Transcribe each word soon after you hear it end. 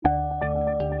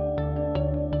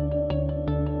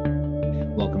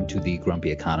to the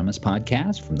Grumpy Economist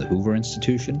podcast from the Hoover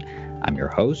Institution. I'm your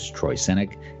host, Troy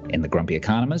Senig, and the Grumpy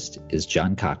Economist is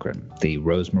John Cochrane, the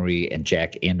Rosemarie and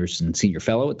Jack Anderson Senior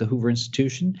Fellow at the Hoover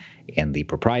Institution and the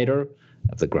proprietor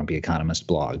of the Grumpy Economist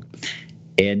blog.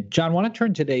 And John, I want to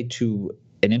turn today to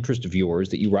an interest of yours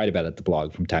that you write about at the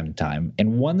blog from time to time,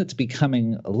 and one that's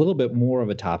becoming a little bit more of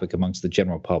a topic amongst the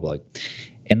general public,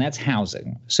 and that's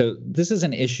housing. So this is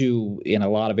an issue in a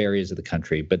lot of areas of the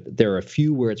country, but there are a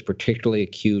few where it's particularly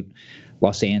acute.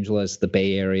 Los Angeles, the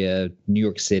Bay Area, New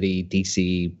York City,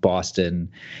 D.C., Boston.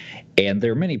 And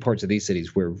there are many parts of these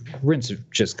cities where rents have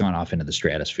just gone off into the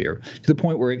stratosphere to the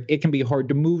point where it can be hard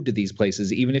to move to these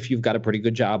places, even if you've got a pretty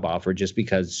good job offer, just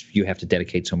because you have to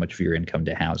dedicate so much of your income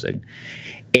to housing.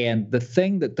 And the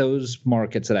thing that those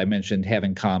markets that I mentioned have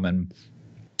in common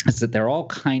is that they're all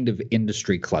kind of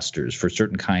industry clusters for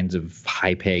certain kinds of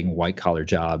high-paying white-collar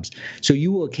jobs. So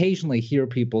you will occasionally hear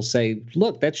people say,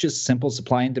 look, that's just simple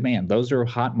supply and demand. Those are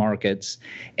hot markets,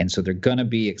 and so they're going to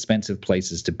be expensive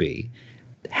places to be.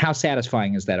 How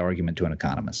satisfying is that argument to an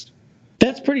economist?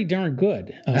 That's pretty darn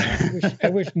good. I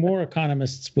wish more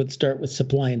economists would start with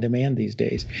supply and demand these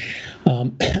days.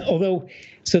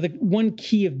 So the one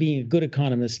key of being a good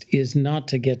economist is not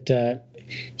to get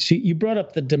so you brought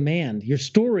up the demand. Your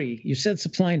story, you said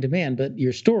supply and demand, but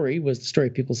your story was the story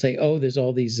people say, oh, there's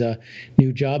all these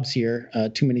new jobs here.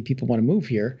 Too many people want to move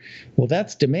here. Well,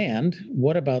 that's demand.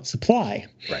 What about supply?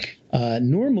 Right.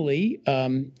 Normally,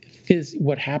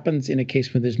 what happens in a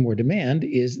case where there's more demand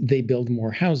is they build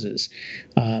more houses.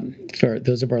 For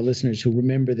those of our listeners who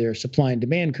remember their supply and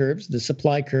demand curves, the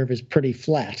supply curve is pretty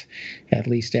flat, at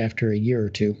least after a year or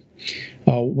two.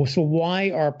 So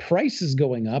why are prices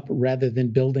going up rather than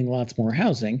building lots more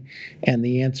housing? And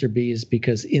the answer is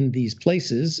because in these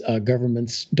places,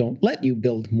 governments don't let you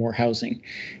build more housing.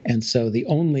 And so the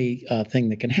only thing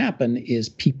that can happen is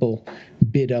people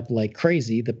bid up like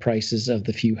crazy the prices of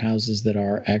the few houses that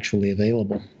are actually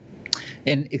available.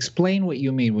 And explain what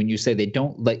you mean when you say they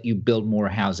don't let you build more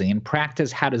housing. In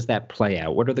practice, how does that play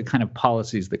out? What are the kind of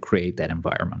policies that create that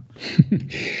environment?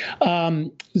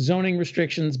 Zoning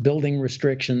restrictions, building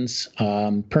restrictions,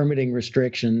 permitting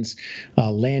restrictions,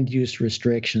 land use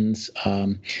restrictions.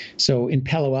 So in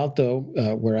Palo Alto,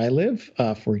 where I live,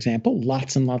 for example,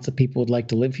 lots and lots of people would like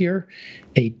to live here.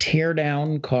 A tear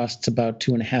down costs about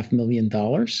 $2.5 million,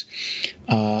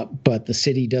 but the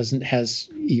city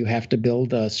you have to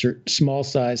build a small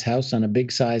size house on a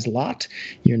big size lot.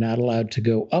 You're not allowed to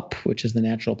go up, which is the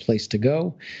natural place to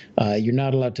go. You're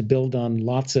not allowed to build on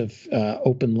lots of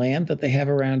open land that they have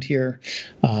around here.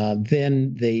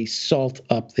 Then they salt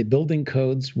up the building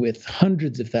codes with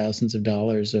hundreds of thousands of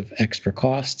dollars of extra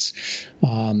costs.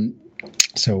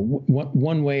 So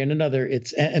one way and another,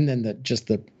 and then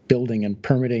the building and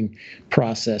permitting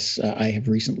process. I have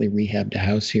recently rehabbed a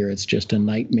house here. It's just a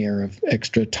nightmare of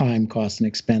extra time, cost, and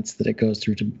expense that it goes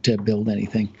through to build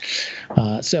anything.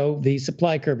 So the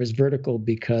supply curve is vertical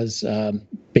because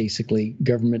basically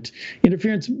government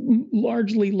interference,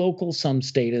 largely local, some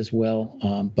state as well,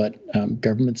 but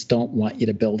governments don't want you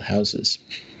to build houses.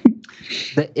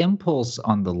 The impulse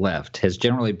on the left has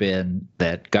generally been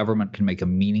that government can make a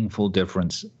meaningful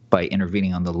difference by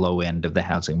intervening on the low end of the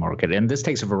housing market. And this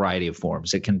takes a variety of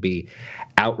forms. It can be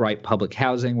outright public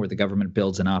housing where the government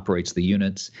builds and operates the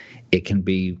units. It can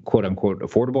be quote unquote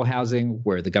affordable housing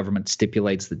where the government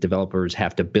stipulates that developers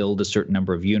have to build a certain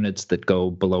number of units that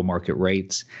go below market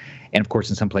rates. And of course,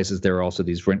 in some places, there are also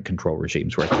these rent control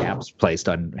regimes where a cap's placed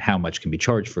on how much can be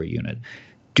charged for a unit.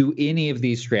 Do any of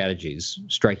these strategies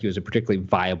strike you as a particularly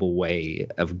viable way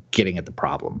of getting at the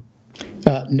problem?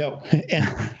 No,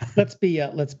 and let's be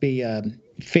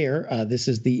fair. This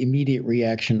is the immediate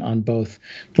reaction on both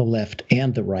the left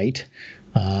and the right.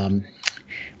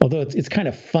 Although it's kind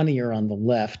of funnier on the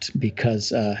left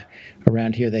because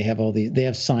around here they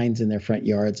have signs in their front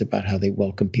yards about how they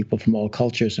welcome people from all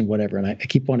cultures and whatever. And I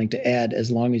keep wanting to add, as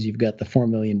long as you've got the $4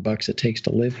 million it takes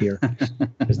to live here,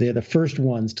 because they're the first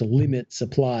ones to limit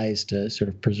supplies to sort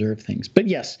of preserve things. But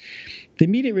yes, the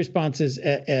immediate response is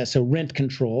so rent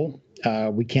control.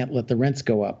 We can't let the rents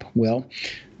go up. Well,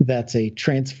 that's a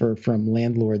transfer from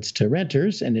landlords to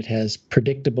renters, and it has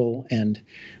predictable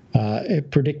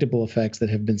effects that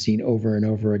have been seen over and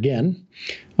over again.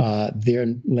 Their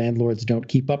landlords don't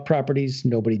keep up properties.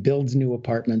 Nobody builds new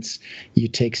apartments. You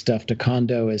take stuff to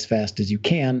condo as fast as you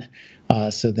can.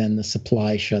 So then the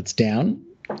supply shuts down.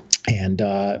 And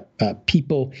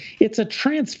it's a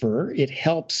transfer. It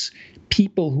helps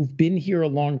people who've been here a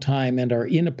long time and are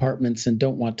in apartments and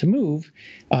don't want to move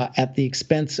at the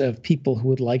expense of people who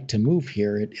would like to move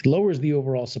here. It lowers the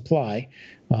overall supply.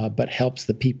 but helps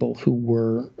the people who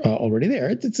were already there.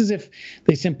 It's as if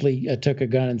they simply took a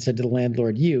gun and said to the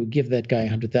landlord, "You give that guy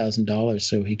 $100,000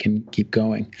 so he can keep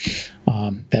going."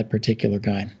 That particular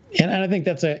guy, and I think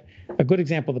that's a good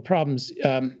example of the problems.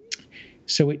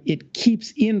 So it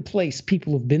keeps in place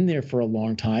people who've been there for a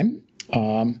long time.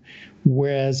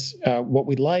 Whereas what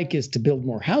we'd like is to build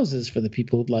more houses for the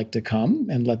people who'd like to come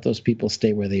and let those people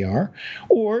stay where they are.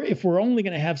 Or if we're only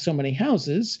going to have so many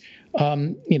houses,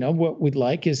 what we'd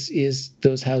like is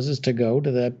those houses to go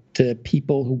to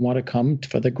people who want to come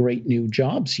for the great new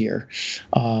jobs here,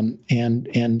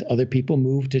 and other people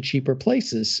move to cheaper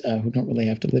places who don't really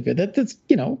have to live here. That's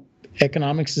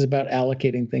economics is about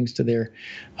allocating things to their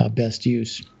best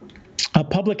use.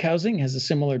 Public housing has a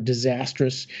similar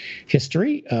disastrous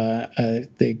history.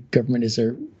 The government is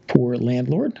a poor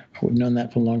landlord. We've known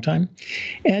that for a long time.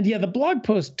 And the blog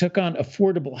post took on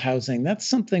affordable housing. That's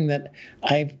something that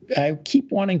I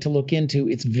keep wanting to look into.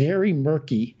 It's very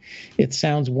murky. It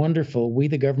sounds wonderful. We,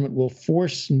 the government, will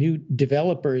force new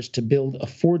developers to build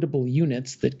affordable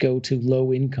units that go to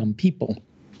low-income people.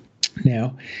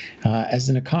 Now, as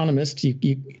an economist,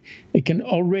 you can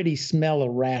already smell a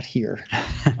rat here.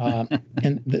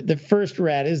 And the first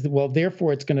rat is, well,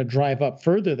 therefore, it's going to drive up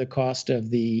further the cost of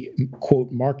the, quote,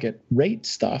 market rate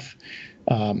stuff.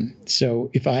 So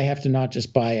if I have to not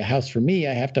just buy a house for me,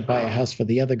 I have to buy a house for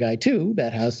the other guy, too.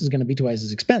 That house is going to be twice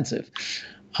as expensive.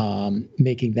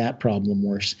 Making that problem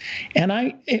worse.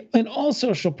 And in all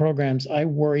social programs, I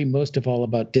worry most of all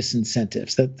about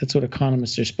disincentives. That's what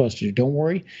economists are supposed to do. Don't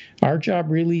worry. Our job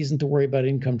really isn't to worry about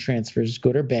income transfers,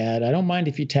 good or bad. I don't mind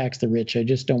if you tax the rich. I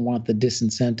just don't want the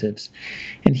disincentives.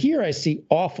 And here I see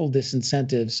awful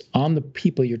disincentives on the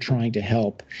people you're trying to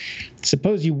help.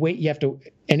 Suppose you have to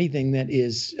anything that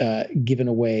is given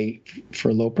away for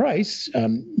a low price,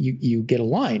 you get a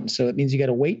line. So it means you got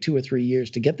to wait 2 or 3 years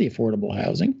to get the affordable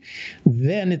housing.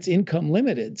 Then it's income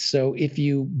limited. So if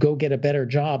you go get a better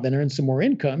job and earn some more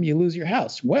income, you lose your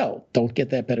house. Well, don't get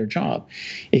that better job.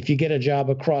 If you get a job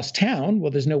across town,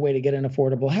 well, there's no way to get an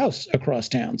affordable house across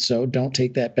town. So don't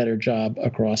take that better job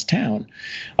across town.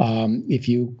 If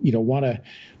you want to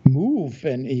move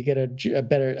and you get a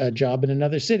better job in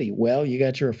another city, well, you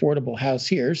got your affordable house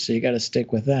here, so you got to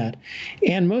stick with that.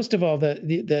 And most of all,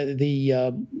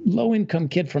 the low income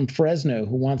kid from Fresno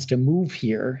who wants to move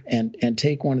here and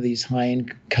take one of these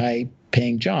high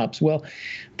paying jobs. Well,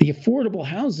 the affordable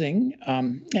housing,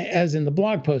 as in the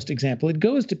blog post example, it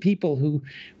goes to people who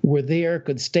were there,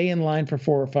 could stay in line for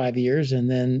 4 or 5 years and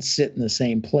then sit in the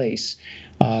same place.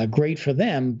 Great for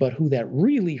them, but who that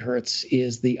really hurts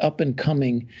is the up and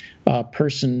coming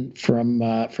person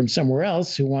from somewhere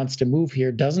else who wants to move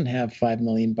here, doesn't have $5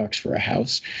 million for a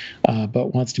house,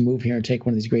 but wants to move here and take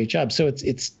one of these great jobs. So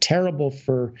it's terrible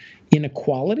for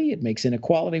inequality. It makes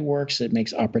inequality worse. It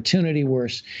makes opportunity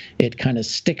worse. It kind of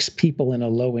sticks people in a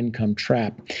low-income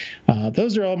trap.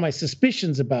 Those are all my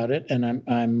suspicions about it, and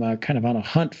I'm kind of on a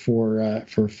hunt for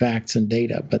facts and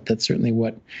data. But that's certainly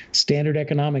what standard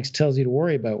economics tells you to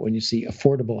worry about when you see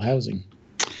affordable housing.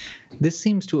 This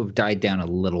seems to have died down a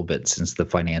little bit since the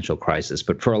financial crisis,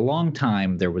 but for a long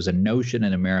time there was a notion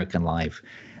in American life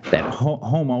that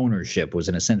home ownership was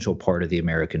an essential part of the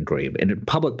American dream, and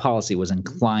public policy was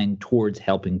inclined towards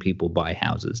helping people buy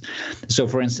houses. So,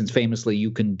 for instance, famously,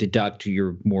 you can deduct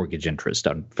your mortgage interest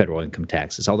on federal income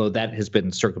taxes, although that has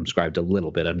been circumscribed a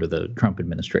little bit under the Trump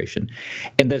administration.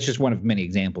 And that's just one of many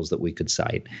examples that we could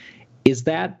cite. Is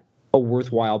that a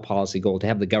worthwhile policy goal, to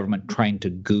have the government trying to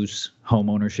goose home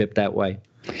ownership that way?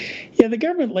 Yeah, the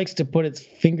government likes to put its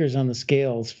fingers on the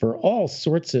scales for all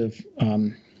sorts of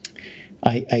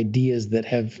ideas that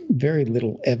have very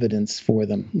little evidence for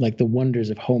them, like the wonders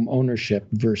of home ownership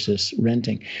versus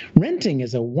renting. Renting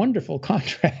is a wonderful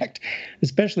contract,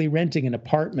 especially renting an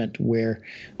apartment where,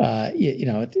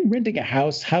 renting a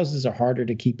house, houses are harder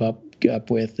to keep up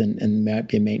with and might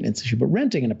be a maintenance issue. But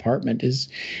renting an apartment is,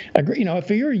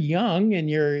 if you're young and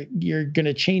you're going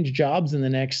to change jobs in the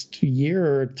next year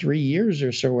or 3 years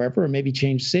or so, wherever, or maybe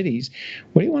change cities,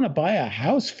 what do you want to buy a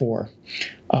house for?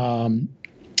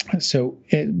 So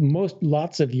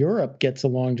lots of Europe gets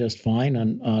along just fine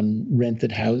on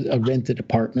rented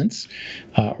apartments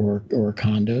or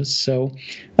condos. So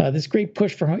this great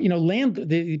push for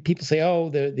people say,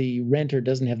 the renter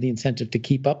doesn't have the incentive to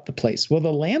keep up the place. Well,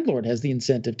 the landlord has the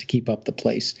incentive to keep up the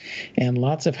place, and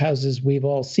lots of houses we've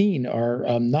all seen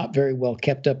are not very well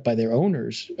kept up by their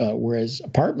owners. Whereas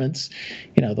apartments,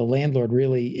 the landlord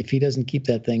really, if he doesn't keep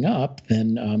that thing up,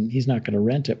 then he's not going to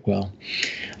rent it well.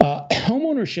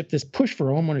 Homeownership, this push for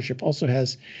homeownership also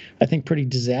has, I think, pretty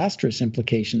disastrous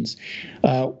implications.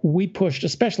 We pushed,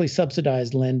 especially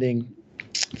subsidized lending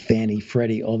Fannie,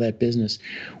 Freddie, all that business.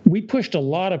 We pushed a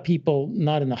lot of people,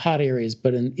 not in the hot areas,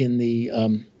 but in the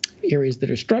areas that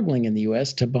are struggling in the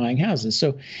U.S. to buying houses.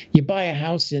 So you buy a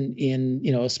house in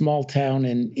a small town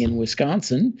in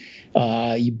Wisconsin,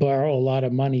 you borrow a lot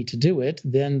of money to do it.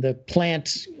 Then the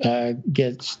plant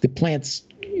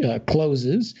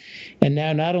closes, and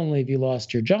now not only have you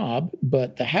lost your job,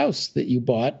 but the house that you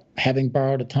bought, having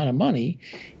borrowed a ton of money,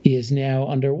 is now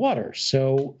underwater.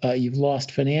 So you've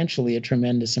lost financially a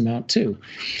tremendous amount too.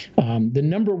 The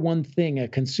number one thing a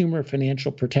Consumer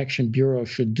Financial Protection Bureau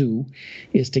should do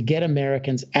is to get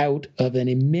Americans out of an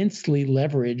immensely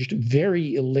leveraged,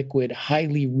 very illiquid,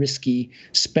 highly risky,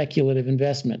 speculative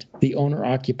investment, the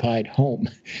owner-occupied home,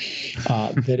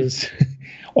 that is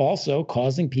also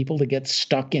causing people to get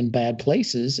stuck in bad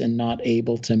places and not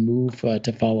able to move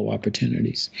to follow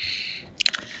opportunities.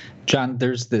 John,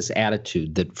 there's this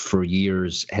attitude that for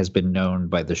years has been known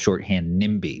by the shorthand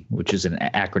NIMBY, which is an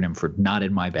acronym for not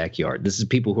in my backyard. This is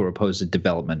people who are opposed to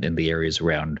development in the areas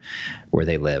around where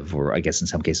they live, or I guess in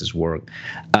some cases work.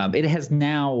 It has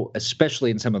now, especially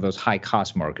in some of those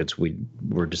high-cost markets we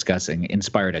were discussing,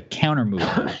 inspired a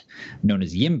counter-movement known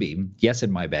as YIMBY, yes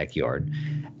in my backyard.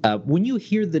 When you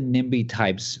hear the NIMBY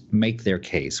types make their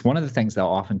case, one of the things they'll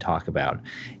often talk about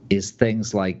is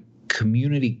things like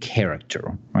community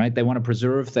character, right? They want to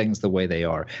preserve things the way they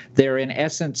are. They're in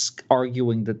essence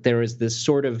arguing that there is this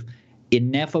sort of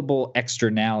ineffable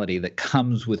externality that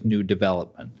comes with new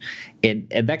development. And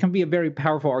that can be a very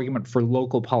powerful argument for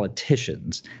local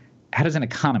politicians. How does an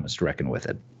economist reckon with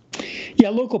it? Yeah,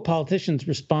 local politicians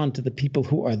respond to the people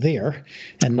who are there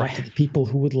and not to the people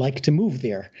who would like to move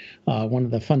there. One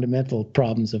of the fundamental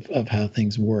problems of how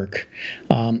things work.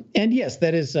 And yes,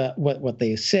 that is what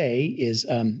they say is,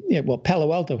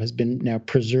 Palo Alto has been now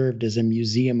preserved as a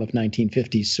museum of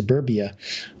 1950s suburbia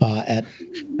at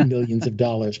millions of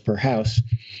dollars per house.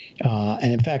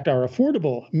 And in fact,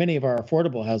 many of our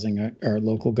affordable housing, our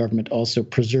local government also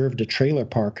preserved a trailer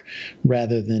park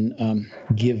rather than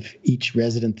give each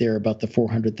resident there about the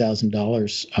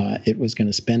 $400,000 it was going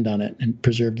to spend on it, and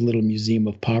preserved a little museum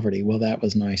of poverty. Well, that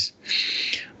was nice.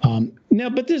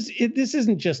 But this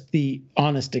isn't just the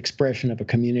honest expression of a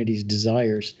community's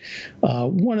desires.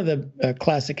 One of the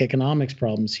classic economics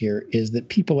problems here is that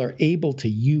people are able to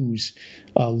use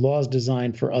laws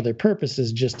designed for other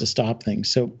purposes just to stop things.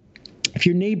 So if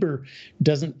your neighbor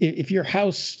doesn't, if your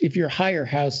higher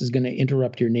house is going to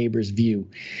interrupt your neighbor's view,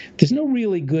 there's no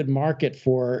really good market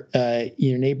for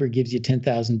your neighbor gives you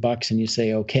 $10,000 and you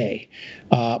say, okay.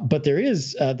 But there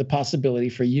is the possibility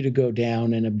for you to go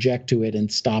down and object to it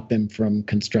and stop him from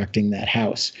constructing that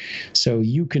house. So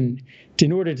you can,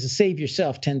 in order to save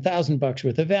yourself $10,000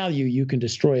 worth of value, you can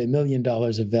destroy $1 million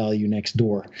of value next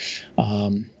door.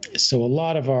 So a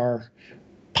lot of our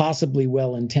possibly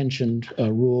well-intentioned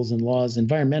rules and laws,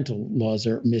 environmental laws,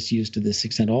 are misused to this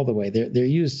extent all the way. They're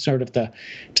used sort of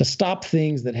to stop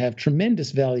things that have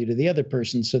tremendous value to the other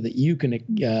person, so that you can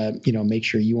make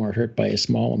sure you aren't hurt by a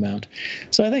small amount.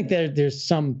 So I think there's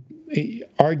some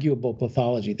arguable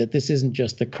pathology that this isn't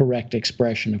just the correct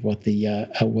expression of what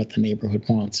the neighborhood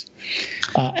wants.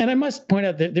 And I must point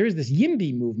out that there is this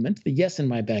YIMBY movement, the yes in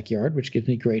my backyard, which gives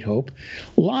me great hope.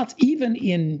 Lots, even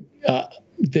in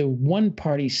the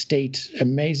one-party state,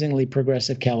 amazingly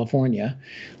progressive California,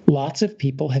 lots of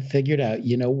people have figured out,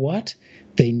 you know what?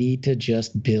 They need to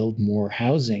just build more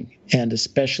housing, and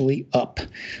especially up.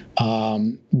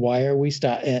 Why are we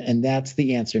And that's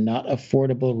the answer. Not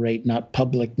affordable rate, not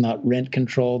public, not rent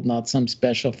controlled, not some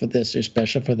special for this or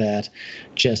special for that.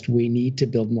 Just we need to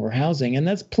build more housing. And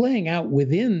that's playing out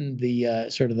within the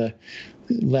sort of the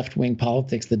left-wing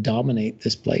politics that dominate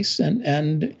this place.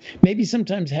 And maybe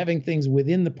sometimes having things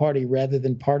within the party rather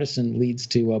than partisan leads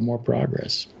to more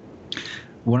progress.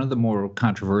 One of the more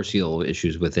controversial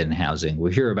issues within housing,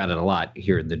 we hear about it a lot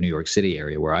here in the New York City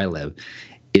area where I live,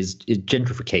 is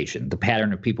gentrification, the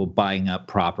pattern of people buying up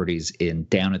properties in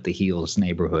down at the heels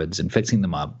neighborhoods and fixing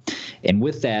them up. And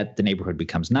with that, the neighborhood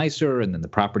becomes nicer, and then the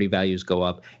property values go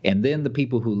up. And then the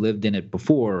people who lived in it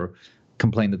before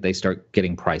complain that they start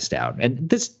getting priced out. And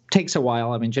this takes a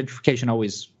while. I mean, gentrification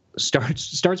always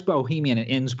starts bohemian and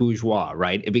ends bourgeois,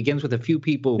 right? It begins with a few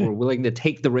people who are willing to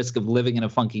take the risk of living in a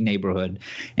funky neighborhood,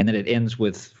 and then it ends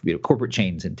with corporate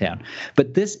chains in town.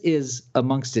 But this is,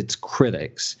 amongst its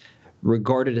critics,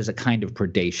 regarded as a kind of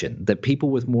predation, that people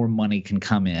with more money can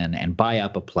come in and buy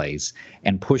up a place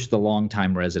and push the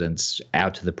longtime residents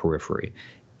out to the periphery.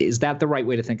 Is that the right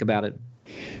way to think about it?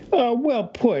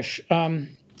 Push.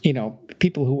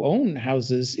 People who own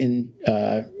houses in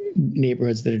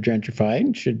neighborhoods that are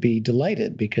gentrified should be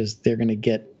delighted, because they're going to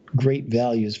get great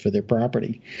values for their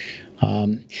property.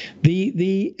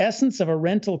 The essence of a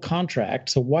rental contract.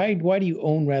 So why do you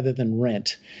own rather than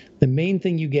rent? The main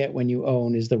thing you get when you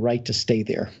own is the right to stay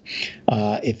there.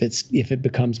 If it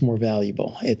becomes more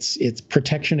valuable, it's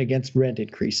protection against rent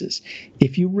increases.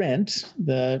 If you rent,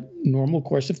 the normal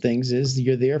course of things is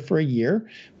you're there for a year,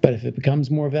 but if it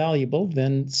becomes more valuable,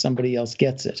 then somebody else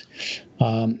gets it.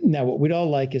 Now, what we'd all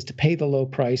like is to pay the low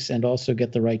price and also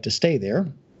get the right to stay there.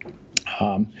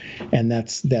 And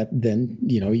that's that. Then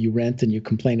you rent and you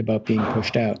complain about being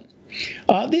pushed out.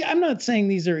 I'm not saying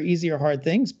these are easy or hard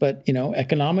things, but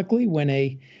economically,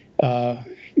 when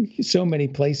so many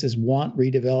places want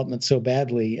redevelopment so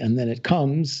badly, and then it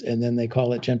comes, and then they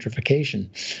call it gentrification.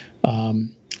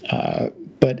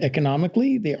 But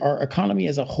economically, our economy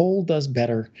as a whole does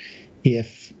better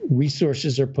if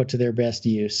resources are put to their best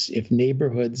use, if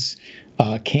neighborhoods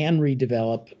can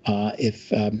redevelop,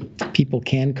 if people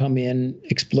can come in,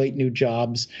 exploit new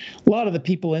jobs. A lot of the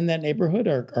people in that neighborhood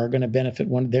are going to benefit.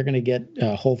 They're going to get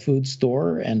a Whole Foods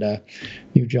store and a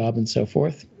new job and so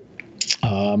forth.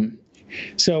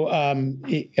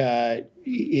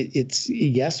 It's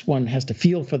yes, one has to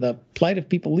feel for the plight of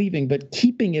people leaving, but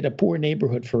keeping it a poor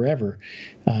neighborhood forever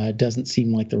doesn't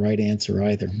seem like the right answer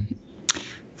either.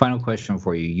 Final question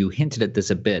for you. You hinted at this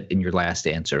a bit in your last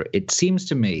answer. It seems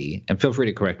to me, and feel free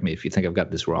to correct me if you think I've got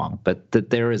this wrong, but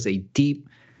that there is a deep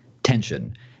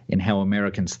tension in how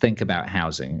Americans think about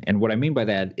housing. And what I mean by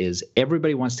that is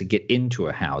everybody wants to get into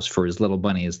a house for as little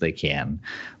money as they can.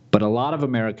 But a lot of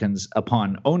Americans,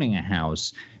 upon owning a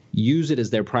house, use it as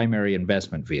their primary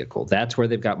investment vehicle. That's where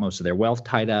they've got most of their wealth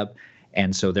tied up.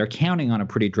 And so they're counting on a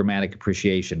pretty dramatic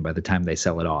appreciation by the time they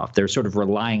sell it off. They're sort of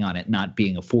relying on it not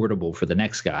being affordable for the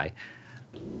next guy.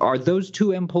 Are those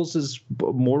two impulses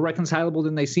more reconcilable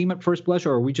than they seem at first blush,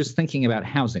 or are we just thinking about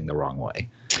housing the wrong way?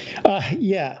 Well,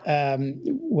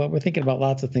 we're thinking about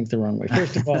lots of things the wrong way.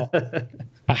 First of all,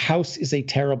 a house is a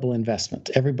terrible investment.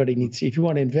 Everybody needs, if you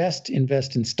want to invest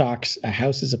in stocks. A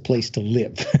house is a place to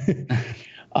live.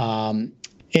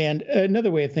 And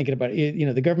another way of thinking about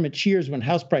it, the government cheers when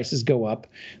house prices go up.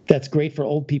 That's great for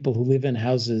old people who live in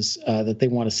houses that they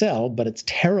want to sell, but it's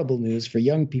terrible news for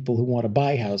young people who want to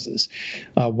buy houses.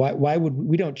 Why would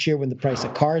we don't cheer when the price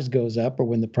of cars goes up or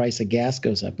when the price of gas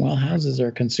goes up? Well, houses are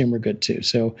a consumer good too.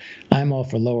 So I'm all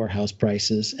for lower house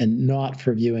prices and not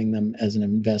for viewing them as an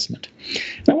investment.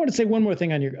 And I want to say one more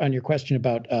thing on your question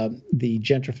about the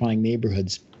gentrifying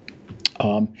neighborhoods.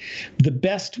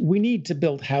 We need to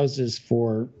build houses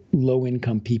for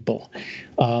low-income people.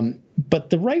 But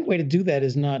the right way to do that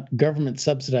is not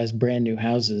government-subsidized brand new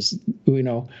houses.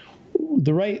 The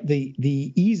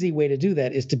easy way to do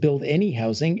that is to build any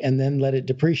housing and then let it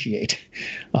depreciate.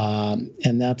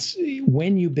 And that's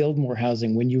when you build more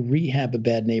housing, when you rehab a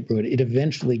bad neighborhood, it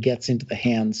eventually gets into the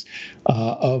hands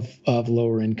of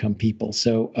lower-income people.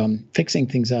 So fixing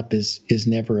things up is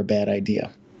never a bad idea.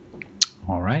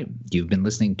 All right. You've been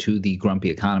listening to the Grumpy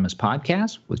Economist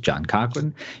podcast with John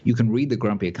Cochrane. You can read the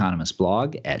Grumpy Economist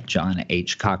blog at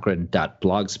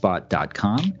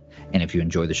johnhcochrane.blogspot.com. And if you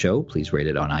enjoy the show, please rate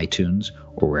it on iTunes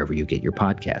or wherever you get your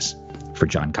podcasts. For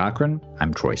John Cochrane,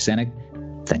 I'm Troy Senig.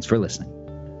 Thanks for listening.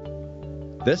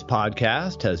 This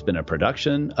podcast has been a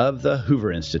production of the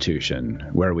Hoover Institution,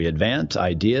 where we advance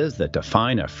ideas that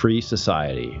define a free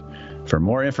society. For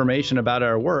more information about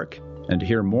our work, and to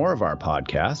hear more of our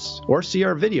podcasts or see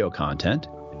our video content,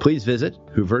 please visit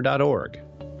hoover.org.